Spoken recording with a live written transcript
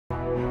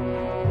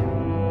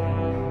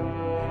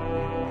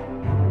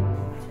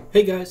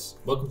Hey guys,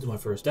 welcome to my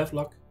first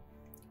devlog.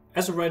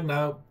 As of right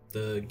now,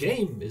 the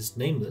game is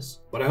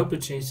nameless, but I hope to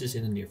change this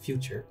in the near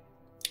future.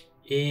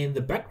 In the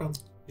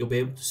background, you'll be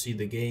able to see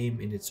the game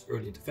in its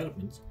early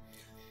development.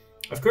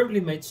 I've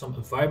currently made some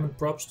environment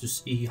props to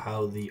see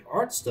how the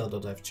art style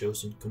that I've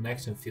chosen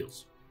connects and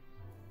feels.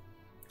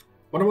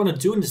 What I want to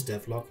do in this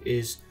devlog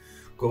is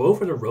go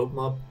over the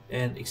roadmap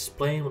and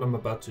explain what I'm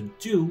about to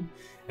do,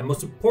 and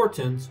most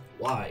important,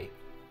 why.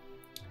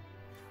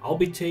 I'll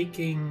be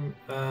taking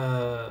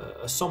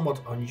a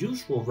somewhat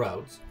unusual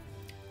route.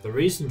 The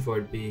reason for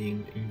it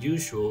being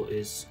unusual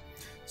is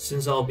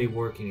since I'll be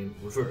working in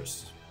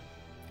reverse.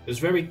 It's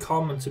very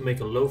common to make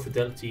a low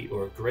fidelity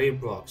or gray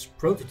box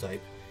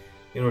prototype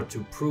in order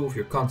to prove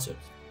your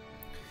concept.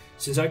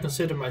 Since I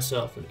consider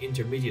myself an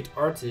intermediate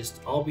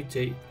artist, I'll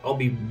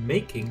be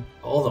making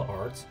all the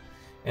art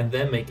and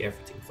then make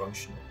everything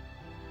functional.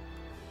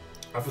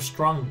 I have a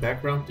strong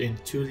background in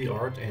 2D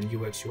art and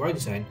UX UI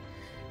design,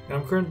 and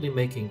I'm currently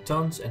making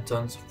tons and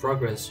tons of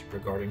progress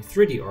regarding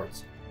 3D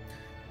art.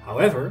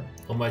 However,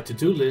 on my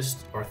to-do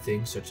list are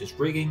things such as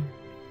rigging,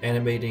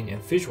 animating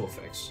and visual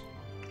effects.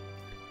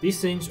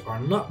 These things are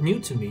not new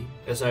to me,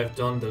 as I've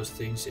done those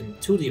things in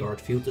 2D art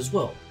field as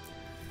well.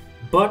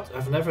 But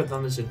I've never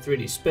done this in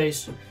 3D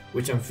space,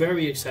 which I'm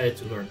very excited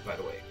to learn, by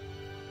the way.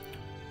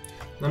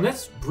 Now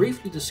let's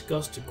briefly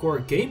discuss the core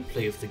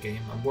gameplay of the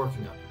game I'm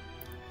working on.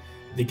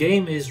 The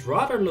game is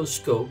rather low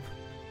scope,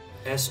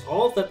 as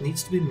all that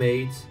needs to be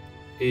made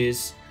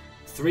is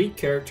 3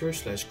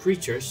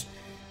 characters/creatures,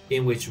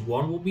 in which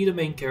one will be the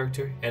main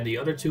character and the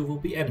other 2 will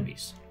be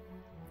enemies.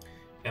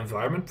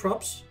 Environment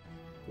props,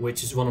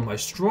 which is one of my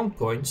strong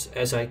points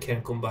as I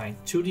can combine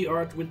 2D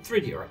art with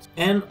 3D art,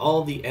 and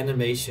all the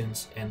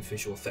animations and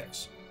visual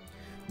effects.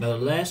 Now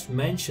the last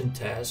mentioned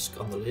task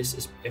on the list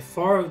is by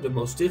far the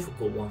most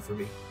difficult one for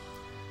me.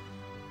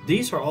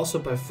 These are also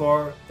by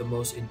far the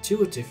most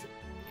intuitive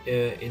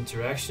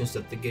interactions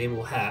that the game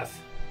will have,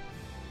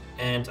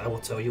 and I will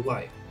tell you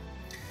why.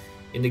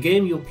 In the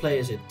game you'll play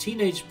as a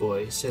teenage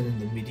boy set in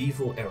the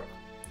medieval era.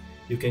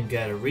 You can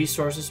gather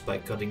resources by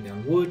cutting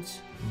down wood,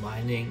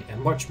 mining and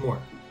much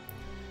more.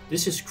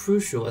 This is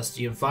crucial as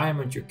the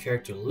environment your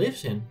character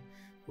lives in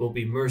will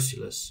be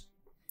merciless.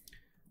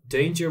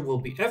 Danger will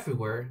be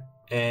everywhere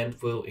and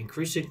will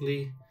increase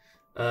significantly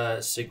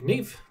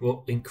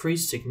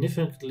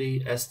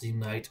as the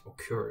night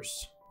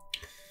occurs.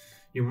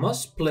 You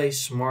must play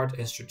smart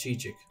and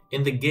strategic.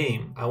 In the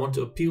game, I want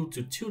to appeal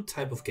to 2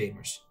 types of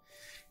gamers: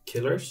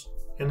 killers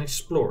and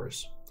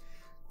explorers.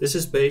 This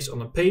is based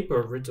on a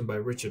paper written by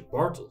Richard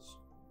Bartels,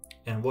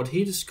 and what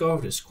he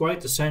discovered is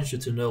quite essential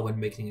to know when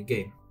making a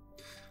game.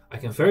 I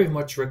can very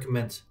much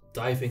recommend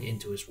diving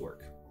into his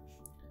work.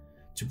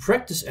 To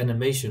practice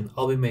animation,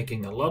 I'll be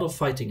making a lot of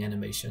fighting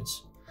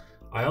animations.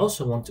 I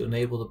also want to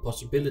enable the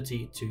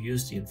possibility to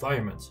use the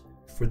environment.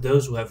 For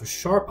those who have a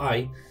sharp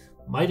eye,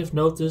 might have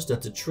noticed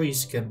that the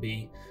trees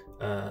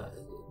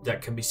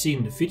that can be seen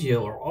in the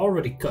video are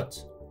already cut.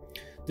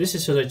 This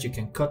is so that you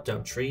can cut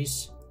down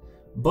trees,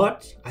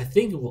 but I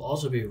think it will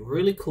also be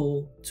really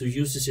cool to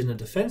use this in a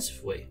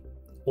defensive way,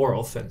 or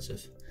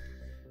offensive.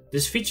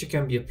 This feature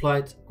can be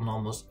applied on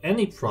almost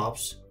any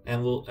props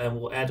and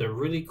will add a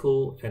really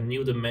cool and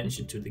new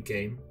dimension to the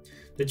game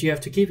that you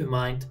have to keep in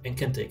mind and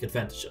can take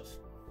advantage of.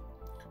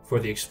 For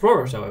the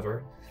explorers,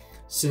 however,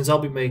 since I'll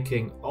be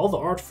making all the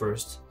art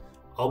first,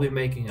 I'll be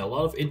making a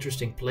lot of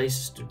interesting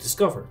places to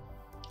discover.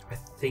 I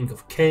think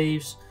of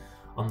caves,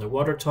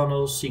 underwater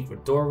tunnels,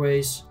 secret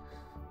doorways.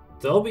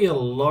 There'll be a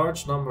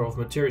large number of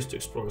materials to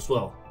explore as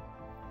well.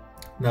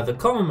 Now the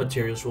common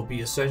materials will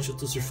be essential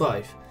to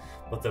survive,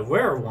 but the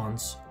rarer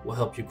ones will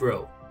help you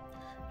grow.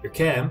 Your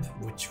camp,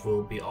 which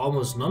will be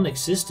almost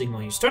non-existing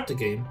when you start the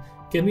game,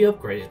 can be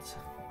upgraded.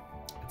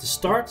 At the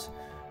start,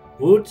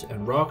 wood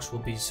and rocks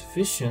will be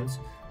sufficient,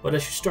 but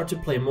as you start to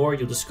play more,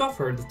 you'll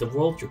discover that the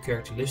world your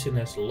character lives in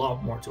has a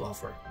lot more to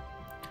offer.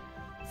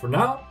 For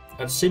now,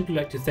 I'd simply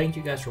like to thank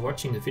you guys for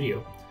watching the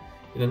video.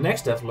 In the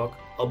next devlog,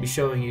 I'll be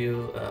showing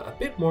you a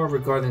bit more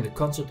regarding the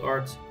concept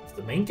art of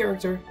the main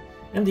character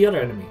and the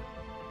other enemy.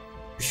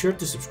 Be sure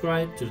to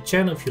subscribe to the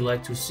channel if you'd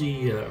like to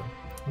see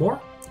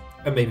more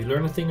and maybe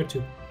learn a thing or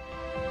two.